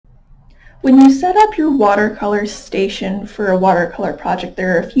When you set up your watercolor station for a watercolor project,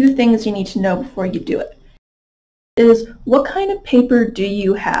 there are a few things you need to know before you do it. What kind of paper do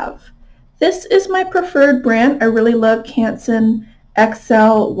you have? This is my preferred brand. I really love Canson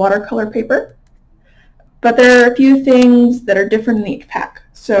XL watercolor paper. But there are a few things that are different in each pack.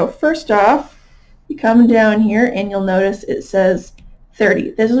 So first off, you come down here and you'll notice it says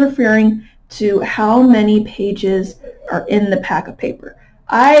 30. This is referring to how many pages are in the pack of paper.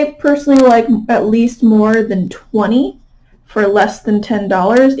 I personally like at least more than 20 for less than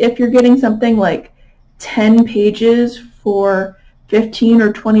 $10. If you're getting something like 10 pages for $15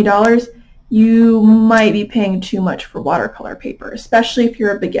 or $20, you might be paying too much for watercolor paper, especially if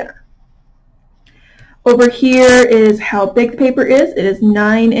you're a beginner. Over here is how big the paper is. It is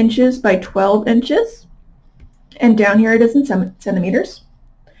 9 inches by 12 inches. And down here it is in centimeters.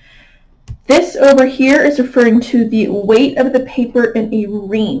 This over here is referring to the weight of the paper in a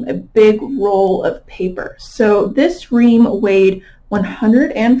ream, a big roll of paper. So this ream weighed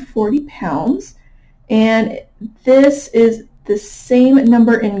 140 pounds, and this is the same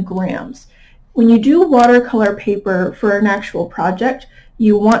number in grams. When you do watercolor paper for an actual project,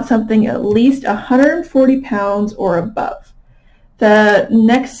 you want something at least 140 pounds or above. The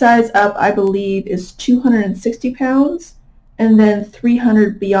next size up, I believe, is 260 pounds, and then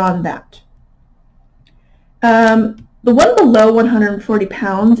 300 beyond that. The one below 140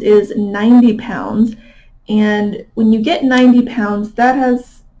 pounds is 90 pounds, and when you get 90 pounds, that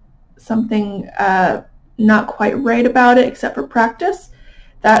has something not quite right about it, except for practice.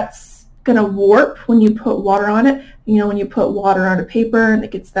 That's going to warp when you put water on it. You know, when you put water on a paper and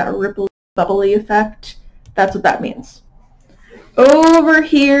it gets that ripply, bubbly effect, that's what that means. Over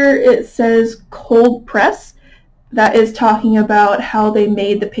here it says cold press. That is talking about how they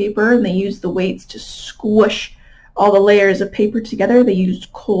made the paper and they used the weights to squish all the layers of paper together. They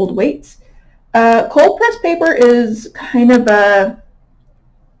used cold weights. Cold press paper is kind of a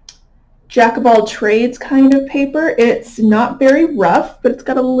jack of all trades kind of paper. It's not very rough, but it's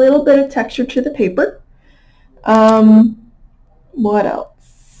got a little bit of texture to the paper. What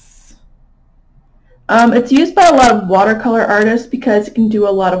else? It's used by a lot of watercolor artists because it can do a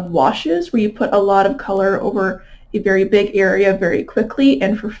lot of washes where you put a lot of color over a very big area very quickly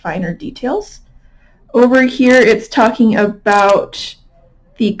and for finer details. Over here it's talking about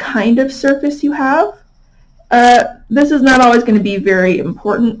the kind of surface you have. This is not always going to be very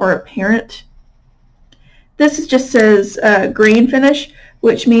important or apparent. This just says grain finish,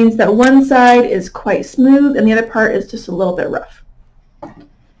 which means that one side is quite smooth and the other part is just a little bit rough.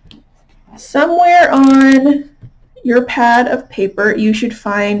 Somewhere on your pad of paper you should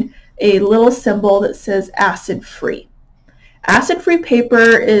find a little symbol that says acid-free. Acid-free paper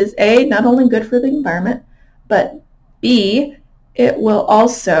is A, not only good for the environment, but B, it will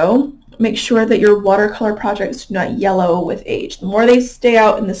also make sure that your watercolor projects do not yellow with age. The more they stay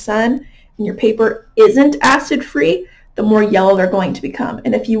out in the sun and your paper isn't acid-free, the more yellow they're going to become.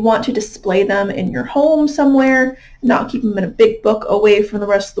 And if you want to display them in your home somewhere, not keep them in a big book away from the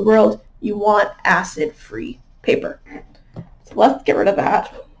rest of the world, you want acid-free paper. So let's get rid of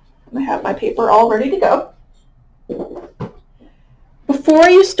that. I have my paper all ready to go. Before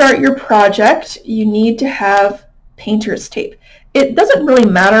you start your project, you need to have painter's tape. It doesn't really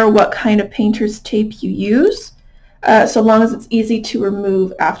matter what kind of painter's tape you use, so long as it's easy to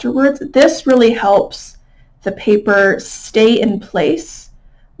remove afterwards. This really helps the paper stay in place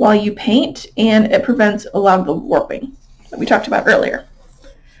while you paint, and it prevents a lot of the warping that we talked about earlier.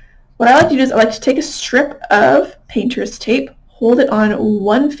 What I like to do is I like to take a strip of painter's tape, hold it on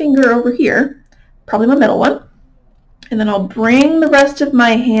one finger over here, probably my middle one, and then I'll bring the rest of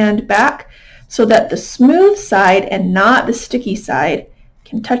my hand back so that the smooth side and not the sticky side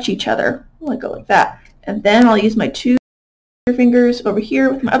can touch each other. I'll go like that. And then I'll use my 2 fingers over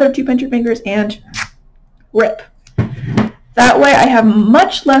here with my other 2 pincher fingers and rip. That way I have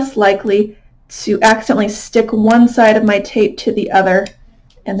much less likely to accidentally stick one side of my tape to the other,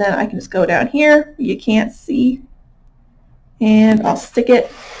 and then I can just go down here, you can't see, and I'll stick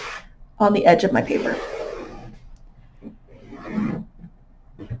it on the edge of my paper.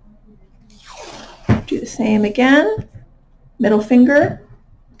 Do the same again, middle finger,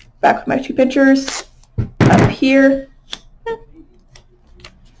 back with my 2 pinchers, up here,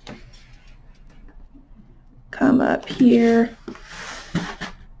 come up here,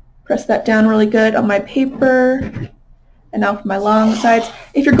 press that down really good on my paper, and now for my long sides.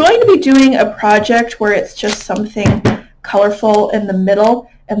 If you're going to be doing a project where it's just something colorful in the middle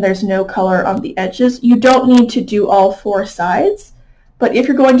and there's no color on the edges, you don't need to do all 4 sides. But if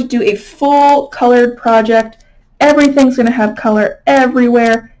you're going to do a full colored project, everything's going to have color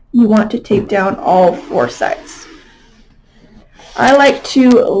everywhere. you want to tape down all 4 sides. I like to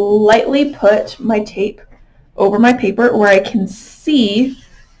lightly put my tape over my paper where I can see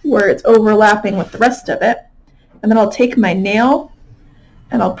where it's overlapping with the rest of it. And then I'll take my nail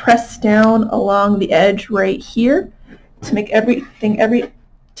and I'll press down along the edge right here to make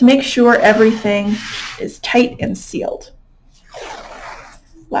sure everything is tight and sealed.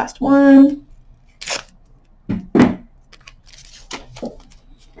 Last one.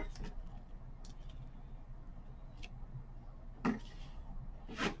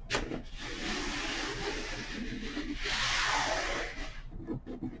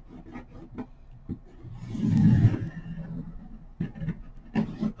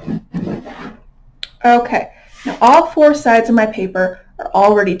 Okay, now all 4 sides of my paper are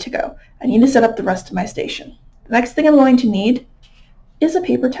all ready to go. I need to set up the rest of my station. The next thing I'm going to need is a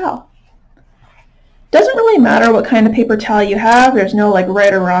paper towel. Doesn't really matter what kind of paper towel you have. There's no like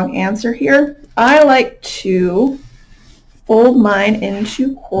right or wrong answer here. I like to fold mine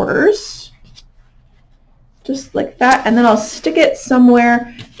into quarters, just like that, and then I'll stick it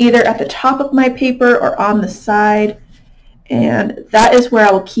somewhere either at the top of my paper or on the side. And that is where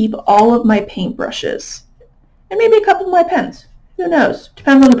I will keep all of my paintbrushes and maybe a couple of my pens. Who knows?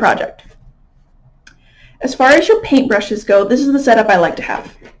 Depends on the project. As far as your paintbrushes go, this is the setup I like to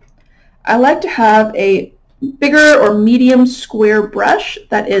have. I like to have a bigger or medium square brush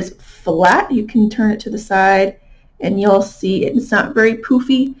that is flat. You can turn it to the side and you'll see it's not very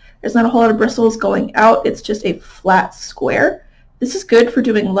poofy. There's not a whole lot of bristles going out. It's just a flat square. This is good for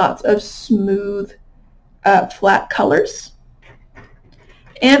doing lots of smooth, flat colors.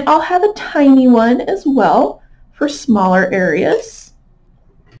 And I'll have a tiny one as well for smaller areas.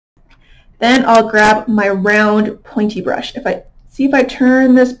 Then I'll grab my round pointy brush. If I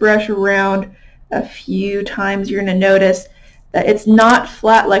turn this brush around a few times, you're going to notice that it's not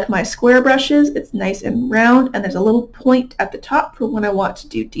flat like my square brushes. It's nice and round, and there's a little point at the top for when I want to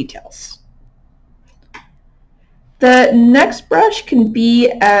do details. The next brush can be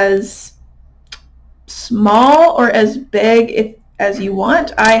as small or as big as you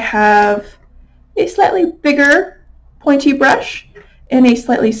want. I have a slightly bigger pointy brush and a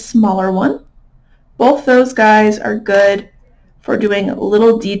slightly smaller one. Both those guys are good for doing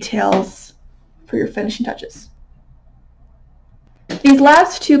little details for your finishing touches. These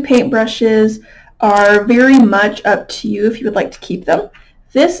last 2 paintbrushes are very much up to you if you would like to keep them.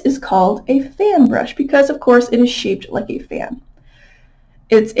 This is called a fan brush because, of course, it is shaped like a fan.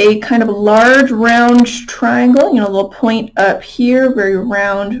 It's a kind of large round triangle, a little point up here, very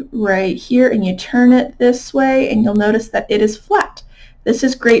round right here, and you turn it this way and you'll notice that it is flat. This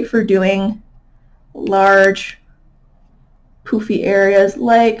is great for doing large poofy areas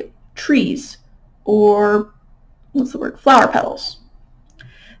like trees or, what's the word, flower petals.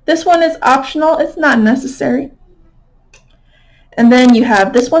 This one is optional, it's not necessary. And then you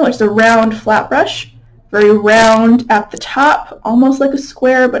have this one, which is a round flat brush. Very round at the top, almost like a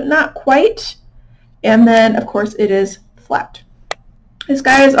square, but not quite. And then, of course, it is flat. This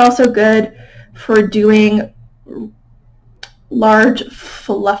guy is also good for doing large,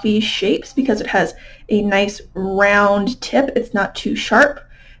 fluffy shapes because it has a nice round tip. It's not too sharp.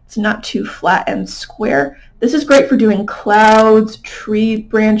 It's not too flat and square. This is great for doing clouds, tree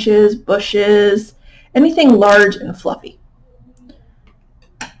branches, bushes, anything large and fluffy.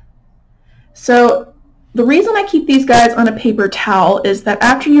 So, the reason I keep these guys on a paper towel is that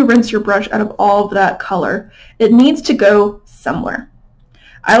after you rinse your brush out of all of that color, it needs to go somewhere.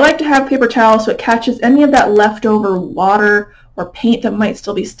 I like to have paper towel so it catches any of that leftover water or paint that might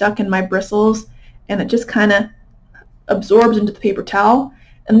still be stuck in my bristles, and it just kind of absorbs into the paper towel.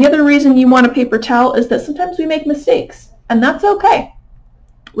 And the other reason you want a paper towel is that sometimes we make mistakes, and that's okay.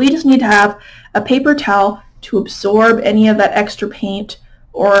 We just need to have a paper towel to absorb any of that extra paint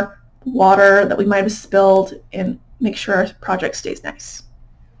or water that we might have spilled and make sure our project stays nice.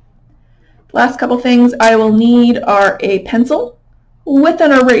 The last couple things I will need are a pencil with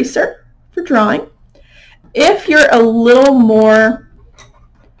an eraser for drawing. If you're a little more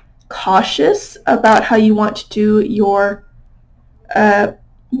cautious about how you want to do your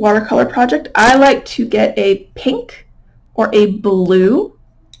watercolor project, I like to get a pink or a blue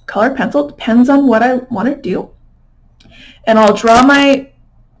colored pencil. Depends on what I want to do. And I'll draw my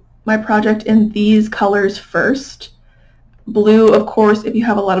project in these colors first. Blue, of course, if you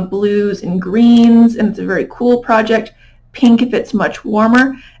have a lot of blues and greens and it's a very cool project. Pink if it's much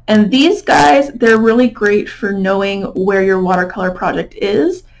warmer. And these guys, they're really great for knowing where your watercolor project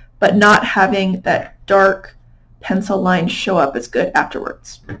is, but not having that dark pencil line show up as good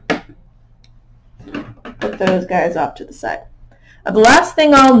afterwards. Put those guys off to the side. The last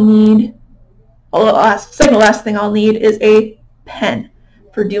thing I'll need, second to last thing I'll need is a pen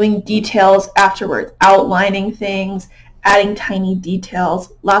for doing details afterwards, outlining things, adding tiny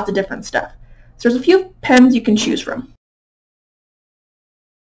details, lots of different stuff. So there's a few pens you can choose from.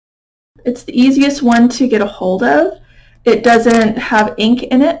 It's the easiest one to get a hold of. It doesn't have ink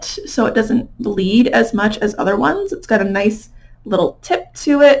in it, so it doesn't bleed as much as other ones. It's got a nice little tip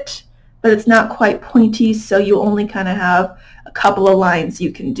to it, but it's not quite pointy, so you only kind of have a couple of lines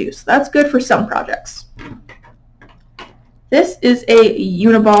you can do. So that's good for some projects. This is a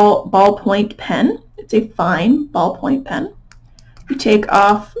Uniball ballpoint pen. It's a fine ballpoint pen. You take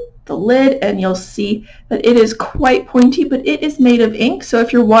off the lid and you'll see that it is quite pointy, but it is made of ink, so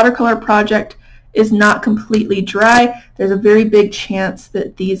if your watercolor project is not completely dry, there's a very big chance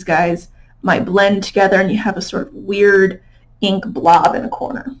that these guys might blend together and you have a sort of weird ink blob in a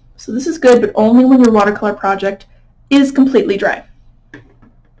corner. So this is good, but only when your watercolor project is completely dry.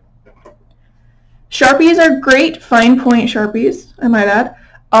 Sharpies are great. Fine point Sharpies, I might add,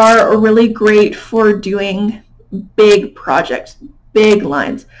 are really great for doing big projects, big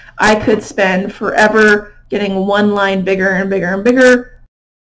lines. I could spend forever getting one line bigger and bigger and bigger.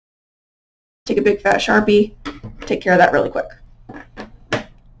 Take a big fat Sharpie, take care of that really quick.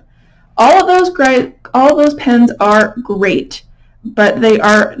 All of those pens are great, but they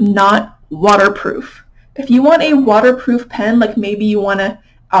are not waterproof. If you want a waterproof pen, like maybe you want to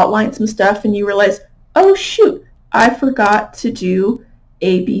outline some stuff and you realize, oh shoot, I forgot to do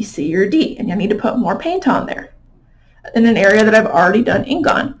A, B, C, or D, and I need to put more paint on there in an area that I've already done ink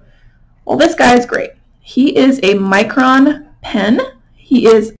on. Well, this guy is great. He is a micron pen. He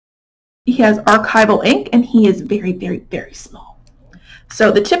has archival ink, and he is very, very, very small.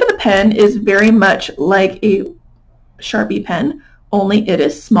 So the tip of the pen is very much like a Sharpie pen, only it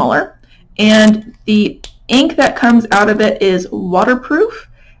is smaller. And the ink that comes out of it is waterproof,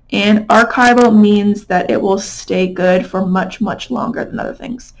 and archival means that it will stay good for much, much longer than other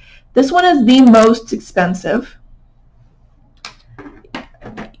things. This one is the most expensive.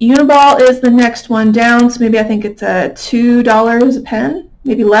 Uniball is the next one down, so maybe I think it's $2 a pen,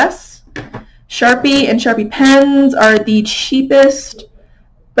 maybe less. Sharpie and Sharpie pens are the cheapest,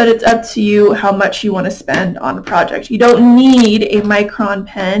 but it's up to you how much you want to spend on a project. You don't need a micron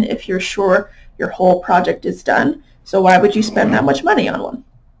pen if you're sure your whole project is done, so why would you spend that much money on one?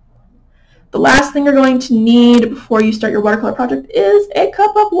 The last thing you're going to need before you start your watercolor project is a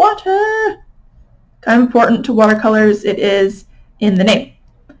cup of water. Kind of important to watercolors, it is in the name.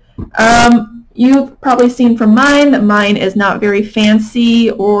 You've probably seen from mine that mine is not very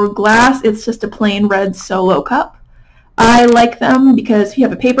fancy or glass. It's just a plain red Solo cup. I like them because if you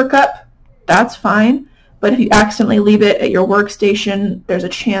have a paper cup, that's fine. But if you accidentally leave it at your workstation, there's a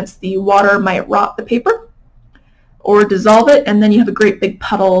chance the water might rot the paper or dissolve it, and then you have a great big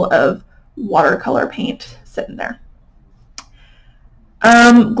puddle of watercolor paint sitting there.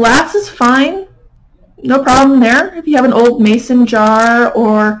 Glass is fine. No problem there. If you have an old mason jar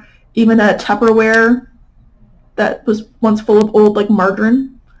or even a Tupperware that was once full of old like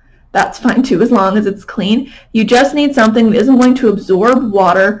margarine, that's fine too as long as it's clean. You just need something that isn't going to absorb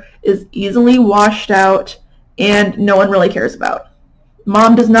water, is easily washed out, and no one really cares about.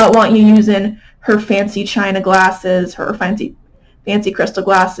 Mom does not want you using her fancy china glasses, her fancy crystal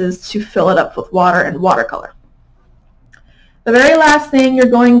glasses to fill it up with water and watercolor. The very last thing you're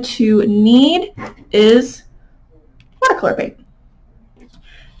going to need is watercolor paint.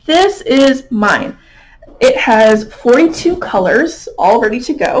 This is mine. It has 42 colors all ready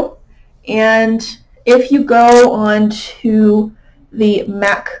to go, and if you go on to the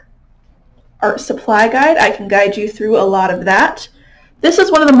Mac Art Supply Guide, I can guide you through a lot of that. This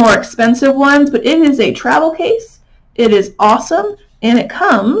is one of the more expensive ones, but it is a travel case. It is awesome, and it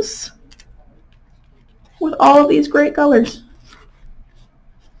comes with all of these great colors.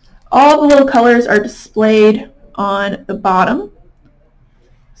 All the little colors are displayed on the bottom,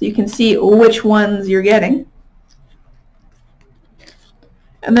 so you can see which ones you're getting.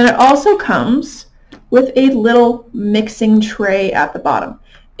 And then it also comes with a little mixing tray at the bottom.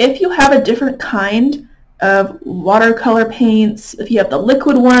 If you have a different kind of watercolor paints, if you have the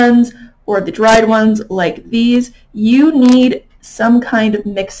liquid ones or the dried ones like these, you need some kind of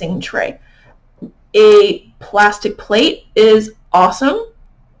mixing tray. A plastic plate is awesome.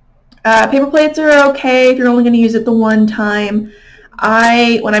 Paper plates are okay if you're only going to use it the one time.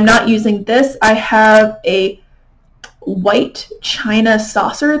 When I'm not using this, I have a white china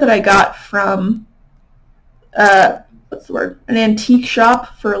saucer that I got from what's the word? An antique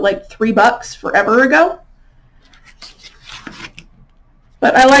shop for like $3 forever ago.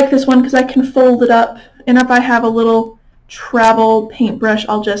 But I like this one because I can fold it up, and if I have a little travel paintbrush,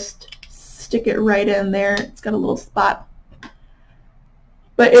 I'll just stick it right in there. It's got a little spot.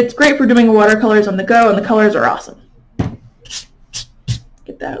 But it's great for doing watercolors on the go, and the colors are awesome.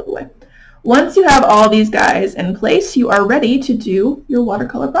 Get that out of the way. Once you have all these guys in place, you are ready to do your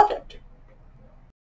watercolor project.